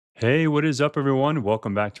Hey, what is up, everyone?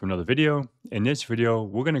 Welcome back to another video. In this video,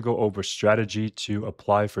 we're going to go over strategy to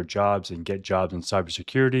apply for jobs and get jobs in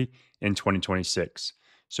cybersecurity in 2026.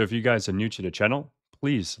 So, if you guys are new to the channel,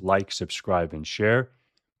 please like, subscribe, and share.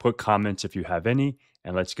 Put comments if you have any,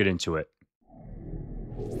 and let's get into it.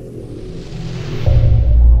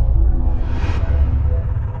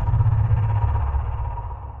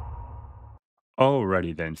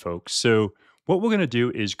 Alrighty then, folks. So, what we're going to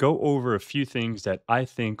do is go over a few things that I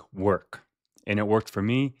think work. And it worked for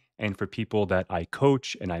me and for people that I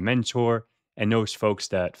coach and I mentor. And those folks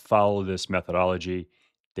that follow this methodology,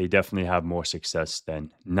 they definitely have more success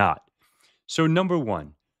than not. So, number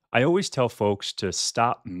one, I always tell folks to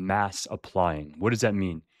stop mass applying. What does that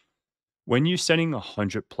mean? When you're sending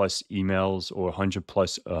 100 plus emails or 100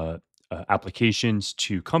 plus applications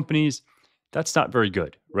to companies, that's not very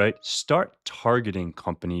good, right? Start targeting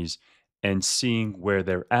companies and seeing where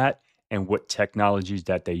they're at and what technologies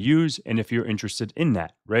that they use, and if you're interested in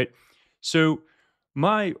that, right? So,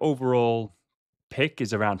 my overall pick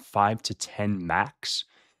is around 5 to 10 max.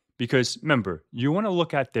 Because remember, you want to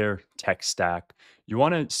look at their tech stack. You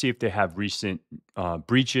want to see if they have recent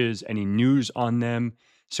breaches, any news on them.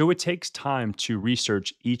 So it takes time to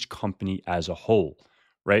research each company as a whole,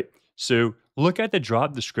 right? So look at the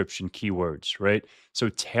job description keywords, right? So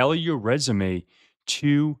tailor your resume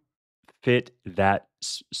to fit that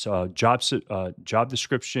job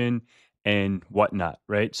description and whatnot,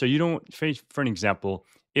 right? So you don't, for an example,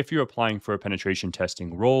 if you're applying for a penetration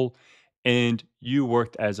testing role and you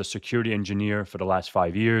worked as a security engineer for the last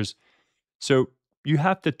 5 years, so you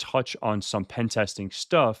have to touch on some pen testing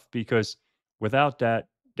stuff because without that,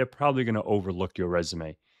 they're probably going to overlook your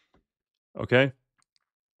resume. Okay.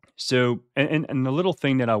 So, and the little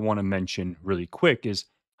thing that I want to mention really quick is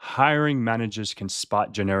hiring managers can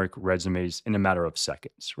spot generic resumes in a matter of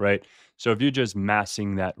seconds, right? So if you're just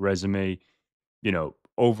massing that resume,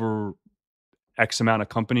 over X amount of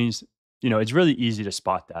companies, it's really easy to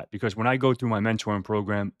spot that because when I go through my mentoring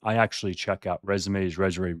program, I actually check out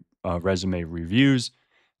resume reviews,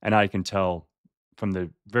 and I can tell from the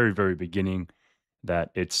very, very beginning that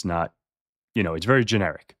it's not, it's very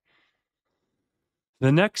generic.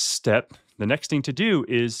 The next step, the next thing to do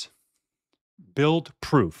is build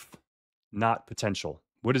proof, not potential.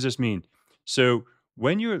 What does this mean? So,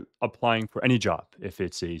 when you're applying for any job, if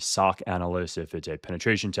it's a SOC analyst, if it's a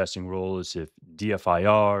penetration testing role, if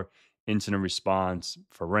DFIR, incident response,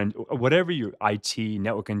 for whatever your IT,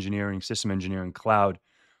 network engineering, system engineering, cloud,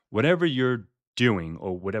 whatever you're doing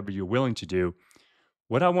or whatever you're willing to do,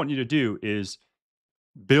 what I want you to do is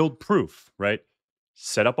build proof, right?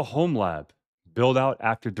 Set up a home lab, build out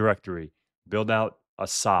Active Directory, build out a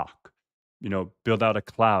SOC, build out a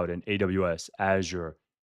cloud in AWS, Azure.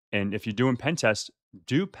 And if you're doing pen tests,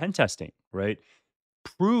 do pen testing, right?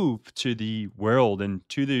 Prove to the world and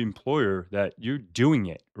to the employer that you're doing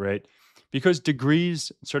it, right? Because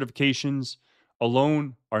degrees, certifications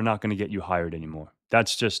alone are not going to get you hired anymore.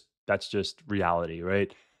 That's just reality,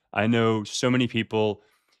 right? I know so many people.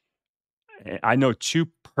 I know two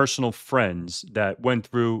personal friends that went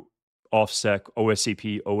through OffSec,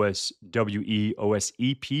 OSCP, OSWE,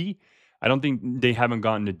 OSEP. I don't think they haven't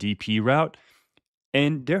gotten the DP route,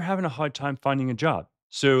 and they're having a hard time finding a job.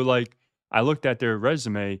 So, like, I looked at their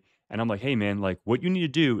resume and I'm like, hey, man, like, what you need to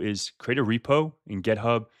do is create a repo in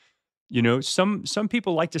GitHub. Some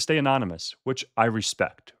people like to stay anonymous, which I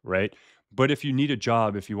respect, right? But if you need a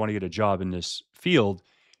job, if you want to get a job in this field,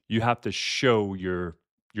 you have to show your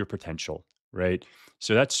potential, right?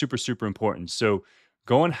 So that's super super important. So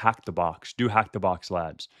go on Hack the Box, do Hack the Box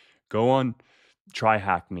Labs. Go on Try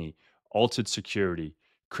Hack Me, Altered Security,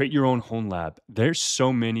 create your own home lab. There's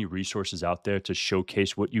so many resources out there to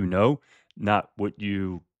showcase what you know, not what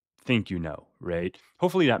you think you know, right?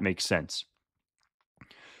 Hopefully that makes sense.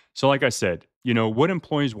 So, like I said, what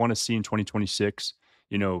employees want to see in 2026,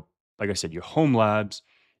 like I said, your home labs,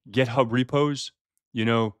 GitHub repos,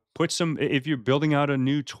 put if you're building out a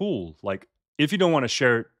new tool, like if you don't want to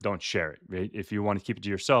share it, don't share it, right? If you want to keep it to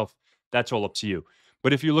yourself, that's all up to you.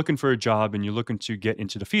 But if you're looking for a job and you're looking to get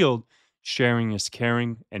into the field, sharing is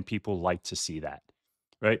caring and people like to see that,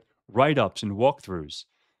 right? Write ups and walkthroughs.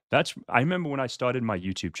 I remember when I started my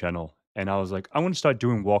YouTube channel and I was like, I want to start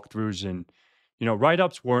doing walkthroughs and write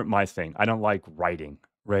ups weren't my thing. I don't like writing,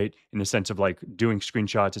 right? In the sense of like doing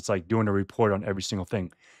screenshots, it's like doing a report on every single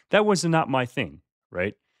thing. That was not my thing,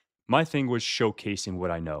 right? My thing was showcasing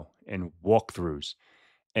what I know and walkthroughs.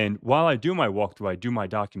 And while I do my walkthrough, I do my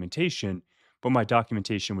documentation, but my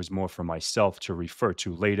documentation was more for myself to refer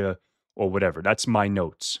to later or whatever. That's my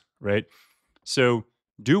notes, right? So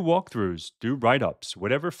do walkthroughs, do write ups,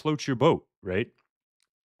 whatever floats your boat, right?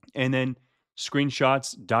 And then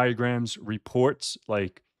screenshots, diagrams, reports.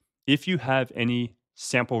 Like if you have any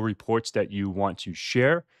sample reports that you want to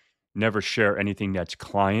share, never share anything that's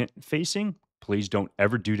client facing. Please don't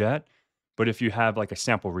ever do that. But if you have like a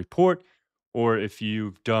sample report, or if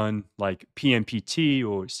you've done like PMPT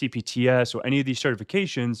or CPTS or any of these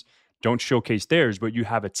certifications, don't showcase theirs, but you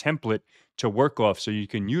have a template to work off so you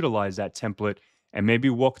can utilize that template and maybe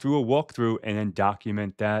walk through a walkthrough and then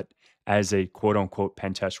document that as a quote unquote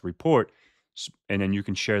pen test report. And then you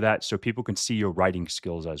can share that so people can see your writing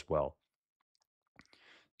skills as well.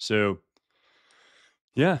 So,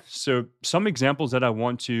 yeah. So, some examples that I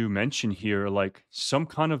want to mention here are like some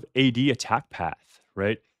kind of AD attack path,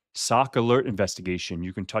 right? SOC alert investigation.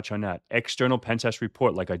 You can touch on that. External pen test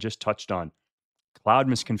report, like I just touched on. Cloud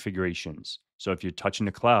misconfigurations. So, if you're touching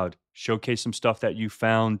the cloud, showcase some stuff that you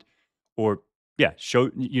found or yeah,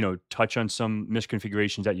 touch on some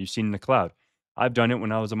misconfigurations that you've seen in the cloud. I've done it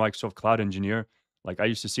when I was a Microsoft cloud engineer. Like I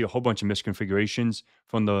used to see a whole bunch of misconfigurations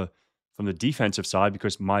from the defensive side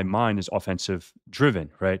because my mind is offensive driven,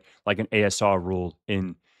 right? Like an ASR rule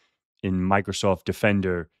in Microsoft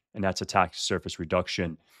Defender, and that's attack surface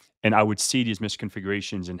reduction. And I would see these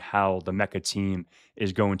misconfigurations and how the mecha team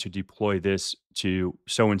is going to deploy this to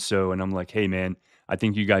so and so. And I'm like, hey, man, I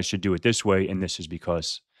think you guys should do it this way. And this is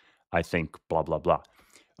because I think blah, blah, blah.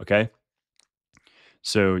 Okay.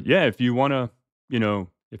 So, yeah, if you want to,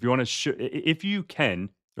 if you want to, if you can,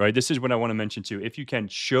 right, this is what I want to mention too. If you can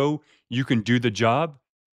show you can do the job,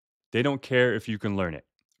 they don't care if you can learn it,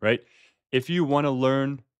 right? If you want to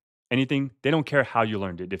learn anything, they don't care how you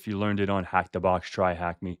learned it. If you learned it on Hack the Box, Try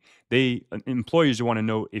Hack Me, employers want to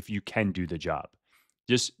know if you can do the job.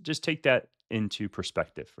 Just take that into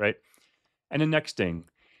perspective, right? And the next thing,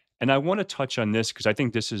 and I want to touch on this because I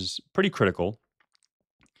think this is pretty critical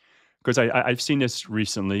because I've seen this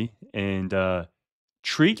recently, and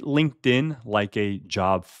treat LinkedIn like a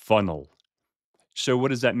job funnel. So what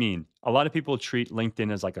does that mean? A lot of people treat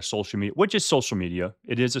LinkedIn as like a social media, which is social media.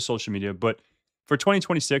 It is a social media, but for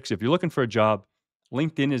 2026, if you're looking for a job,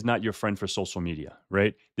 LinkedIn is not your friend for social media,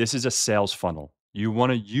 right? This is a sales funnel. You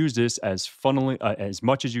want to use this as funneling as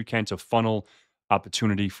much as you can to funnel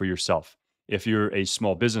opportunity for yourself. If you're a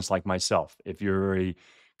small business like myself, if you're a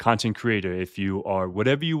content creator, if you are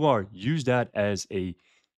whatever you are, use that as a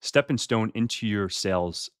stepping stone into your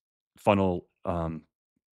sales funnel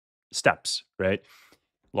steps, right?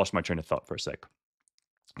 Lost my train of thought for a sec.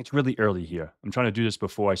 It's really early here. I'm trying to do this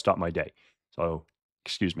before I start my day. So,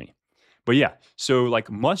 excuse me. But yeah, so like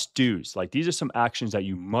must do's, like these are some actions that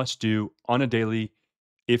you must do on a daily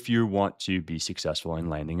if you want to be successful in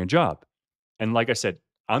landing a job. And like I said,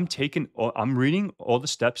 I'm reading all the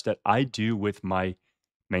steps that I do with my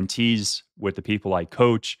mentees, with the people I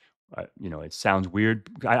coach. It sounds weird.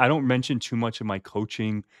 I don't mention too much of my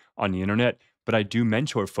coaching on the internet, but I do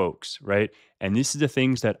mentor folks, right? And this is the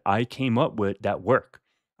things that I came up with that work.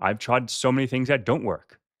 I've tried so many things that don't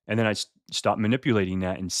work. And then I stop manipulating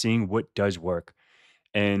that and seeing what does work.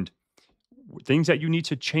 And things that you need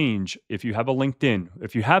to change if you have a LinkedIn.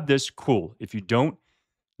 If you have this, cool. If you don't,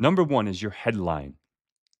 number one is your headline.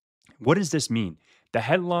 What does this mean? The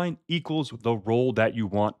headline equals the role that you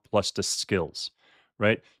want plus the skills,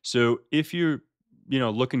 right? So if you're,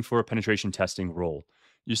 looking for a penetration testing role,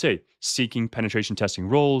 you say seeking penetration testing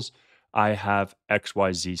roles, I have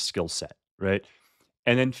XYZ skill set, right?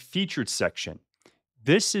 And then featured section.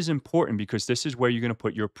 This is important because this is where you're going to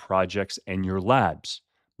put your projects and your labs.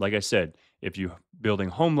 Like I said, if you're building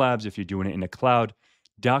home labs, if you're doing it in the cloud,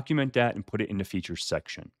 document that and put it in the features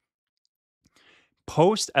section.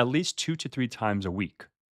 Post at least 2 to 3 times a week,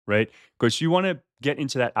 right? Because you wanna get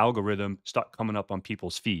into that algorithm, start coming up on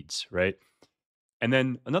people's feeds, right? And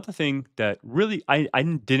then another thing that really I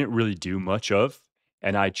didn't really do much of,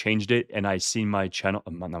 and I changed it, and I seen my channel,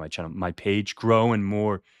 not my channel, my page grow and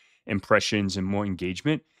more impressions and more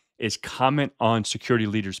engagement is comment on security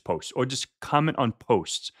leaders' posts or just comment on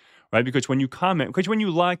posts, right? Because when you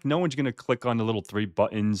like, no one's gonna click on the little 3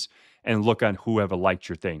 buttons and look at whoever liked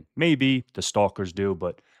your thing. Maybe the stalkers do,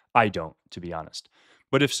 but I don't, to be honest.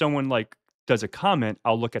 But if someone like does a comment,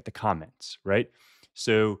 I'll look at the comments, right?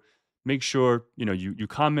 So make sure you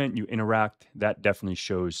comment, you interact. That definitely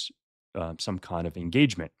shows some kind of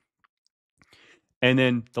engagement. And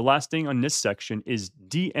then the last thing on this section is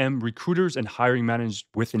DM recruiters and hiring managers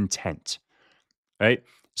with intent, right?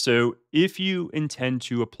 So if you intend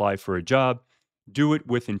to apply for a job, do it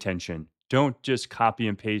with intention. Don't just copy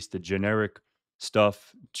and paste the generic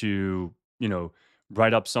stuff to,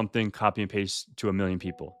 write up something, copy and paste to a million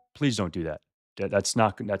people. Please don't do that. That's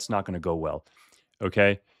not going to go well.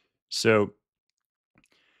 Okay? So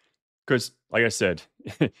Because, like I said,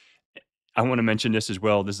 I want to mention this as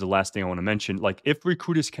well. This is the last thing I want to mention. Like, if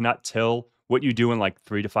recruiters cannot tell what you do in like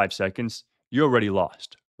 3 to 5 seconds, you're already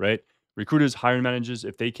lost, right? Recruiters, hiring managers,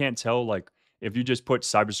 if they can't tell, like, if you just put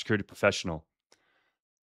cybersecurity professional,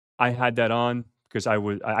 I had that on because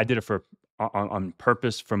I did it for on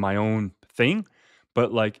purpose for my own thing.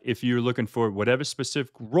 But like, if you're looking for whatever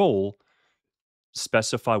specific role,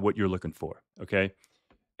 specify what you're looking for. Okay.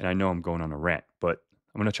 And I know I'm going on a rant, but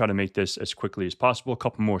I'm going to try to make this as quickly as possible. A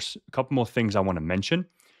couple more things I want to mention.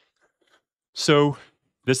 So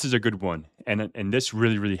this is a good one, and this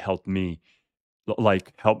really helped me,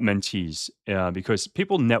 like help mentees, because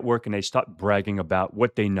people network and they start bragging about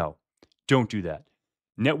what they know. Don't do that.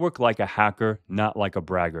 Network like a hacker, not like a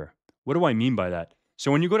bragger. What do I mean by that?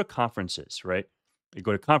 So when you go to conferences, right? You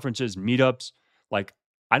go to conferences, meetups. Like,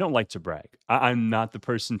 I don't like to brag. I'm not the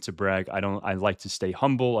person to brag. I don't. I like to stay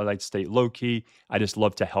humble. I like to stay low key. I just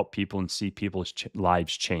love to help people and see people's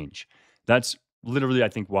lives change. That's literally, I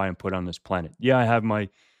think, why I'm put on this planet. Yeah, I have my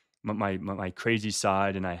crazy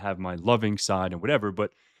side and I have my loving side and whatever.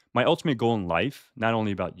 But my ultimate goal in life, not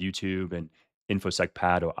only about YouTube and InfoSec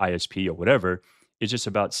Pad or ISP or whatever, is just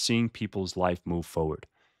about seeing people's life move forward,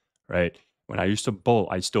 right? When I used to bowl,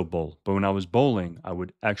 I still bowl, but when I was bowling, I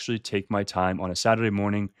would actually take my time on a Saturday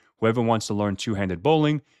morning. Whoever wants to learn two-handed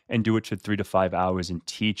bowling and do it for 3 to 5 hours and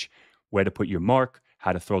teach where to put your mark,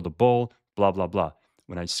 how to throw the ball, blah, blah, blah.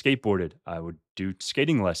 When I skateboarded, I would do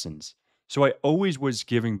skating lessons. So I always was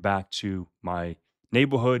giving back to my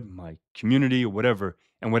neighborhood, my community, or whatever,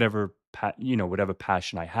 and whatever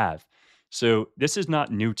passion I have. So this is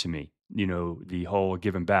not new to me. The whole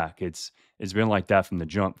giving back. It's been like that from the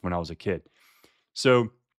jump when I was a kid.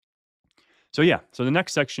 So so yeah. So the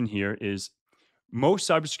next section here is most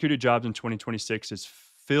cybersecurity jobs in 2026 is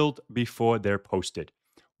filled before they're posted.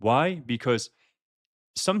 Why? Because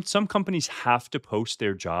some companies have to post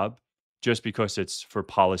their job just because it's for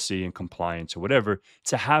policy and compliance or whatever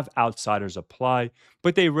to have outsiders apply,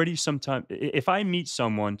 but they already sometimes, if I meet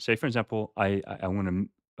someone, say for example, I want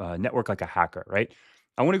to network like a hacker, right?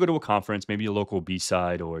 I want to go to a conference, maybe a local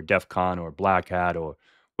B-side or DEF CON or Black Hat or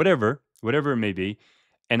whatever it may be,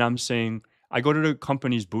 and I'm saying, I go to the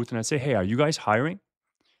company's booth and I say, hey, are you guys hiring?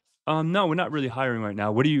 No, we're not really hiring right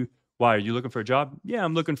now. Why are you looking for a job? Yeah, I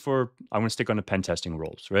want to stick on the pen testing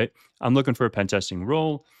roles, right? I'm looking for a pen testing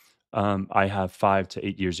role. I have 5 to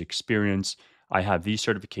 8 years experience. I have these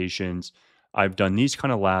certifications. I've done these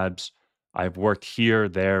kind of labs. I've worked here,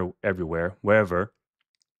 there, everywhere, wherever.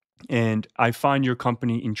 And I find your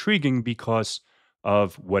company intriguing because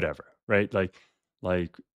of whatever, right? Like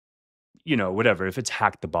whatever. If it's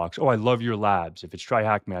Hack the Box, oh, I love your labs. If it's Try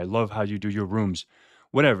Hack Me, I love how you do your rooms.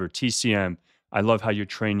 Whatever, TCM, I love how your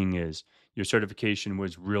training is. Your certification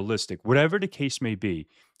was realistic. Whatever the case may be,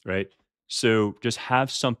 right? So just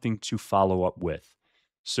have something to follow up with.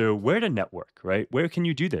 So where to network, right? Where can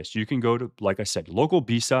you do this? You can go to, like I said, local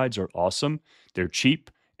B-sides are awesome. They're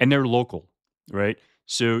cheap and they're local, right?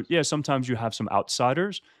 So yeah, sometimes you have some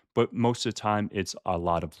outsiders, but most of the time it's a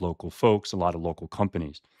lot of local folks, a lot of local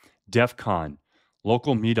companies. DEF CON,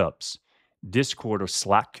 local meetups, Discord or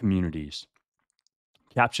Slack communities,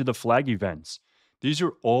 capture the flag events. These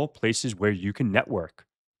are all places where you can network.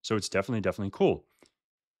 So it's definitely cool.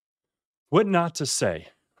 What not to say,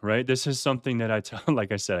 right? This is something that I tell,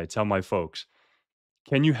 like I said, I tell my folks,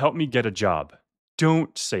 can you help me get a job?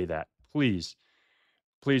 Don't say that, please.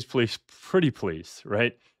 Please, pretty please,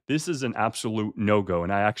 right? This is an absolute no go.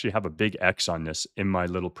 And I actually have a big X on this in my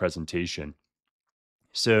little presentation.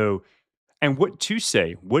 So, and what to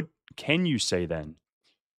say? What can you say then?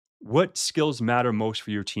 What skills matter most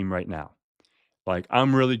for your team right now? Like,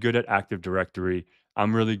 I'm really good at Active Directory.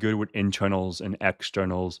 I'm really good with internals and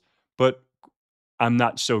externals, but I'm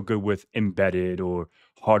not so good with embedded or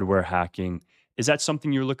hardware hacking. Is that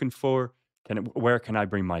something you're looking for? Where can I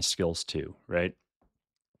bring my skills to? Right.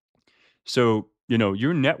 So,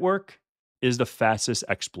 your network is the fastest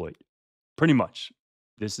exploit, pretty much.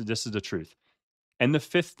 This is the truth. And the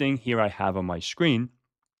fifth thing here I have on my screen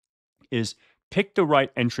is pick the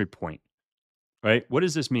right entry point. Right? What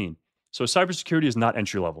does this mean? So cybersecurity is not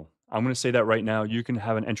entry level. I'm going to say that right now. You can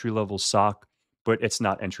have an entry level SOC, but it's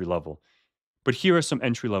not entry level. But here are some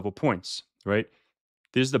entry level points, right?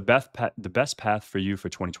 This is the best path for you for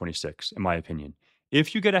 2026, in my opinion.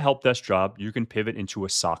 If you get a help desk job, you can pivot into a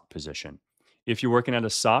SOC position. If you're working at a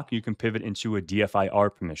SOC, you can pivot into a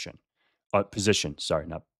DFIR position. Sorry,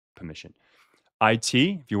 not permission. IT,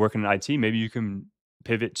 if you're working in IT, maybe you can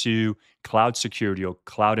pivot to cloud security or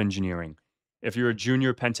cloud engineering. If you're a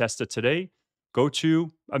junior pen tester today, go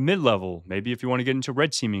to a mid level. Maybe if you want to get into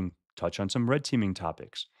red teaming, touch on some red teaming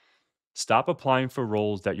topics. Stop applying for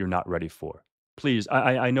roles that you're not ready for. Please,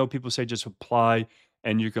 I know people say just apply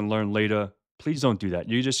and you can learn later. Please don't do that.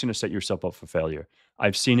 You're just going to set yourself up for failure.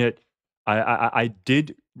 I've seen it. I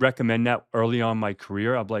did recommend that early on in my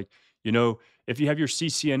career. I'm like, if you have your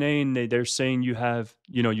CCNA and they're saying you have,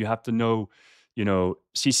 you have to know,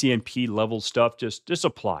 CCNP level stuff, just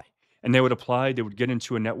apply. And they would apply. They would get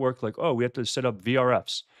into a network like, oh, we have to set up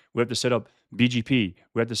VRFs. We have to set up BGP.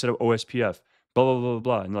 We have to set up OSPF blah blah blah blah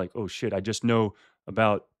blah. And like, oh shit, I just know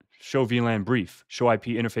about show VLAN brief, show IP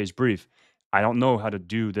interface brief. I don't know how to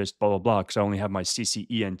do this blah blah blah because I only have my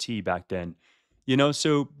CCENT back then.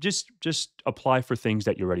 So just apply for things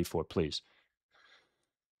that you're ready for, please.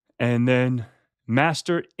 And then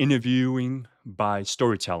master interviewing by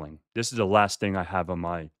storytelling. This is the last thing I have on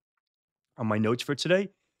my notes for today.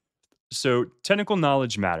 So technical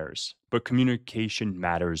knowledge matters, but communication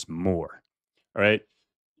matters more. All right.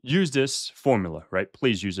 Use this formula, right?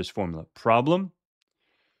 Please use this formula. Problem,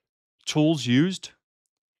 tools used,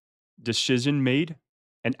 decision made,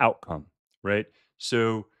 and outcome, right?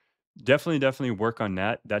 So definitely work on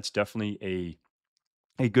that. That's definitely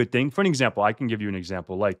a good thing. For an example, I can give you an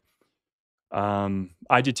example. Like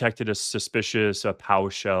I detected a suspicious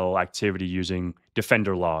PowerShell activity using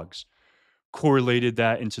Defender logs, correlated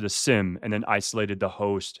that into the SIM, and then isolated the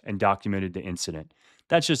host and documented the incident.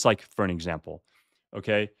 That's just like for an example.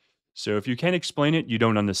 Okay. So if you can't explain it, you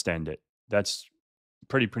don't understand it. That's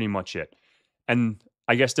pretty much it. And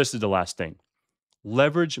I guess this is the last thing.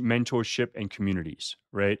 Leverage mentorship and communities,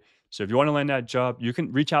 right? So if you want to land that job, you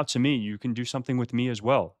can reach out to me. You can do something with me as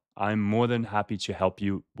well. I'm more than happy to help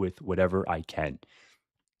you with whatever I can.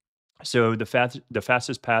 So the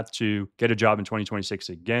fastest path to get a job in 2026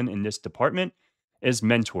 again in this department is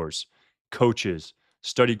mentors, coaches,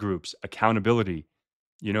 study groups, accountability.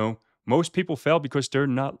 Most people fail because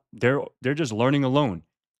they're just learning alone.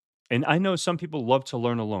 And I know some people love to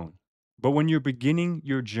learn alone, but when you're beginning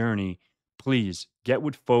your journey, please get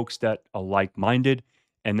with folks that are like minded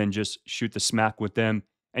and then just shoot the smack with them.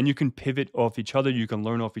 And you can pivot off each other, you can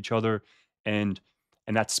learn off each other, and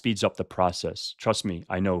that speeds up the process. Trust me,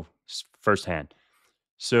 I know firsthand.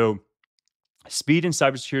 So, speed in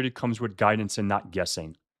cybersecurity comes with guidance and not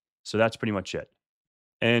guessing. So, that's pretty much it.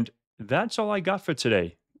 And that's all I got for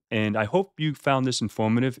today. And I hope you found this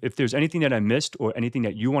informative. If there's anything that I missed or anything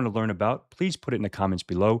that you want to learn about, please put it in the comments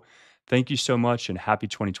below. Thank you so much and happy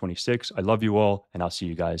 2026. I love you all, and I'll see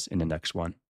you guys in the next one.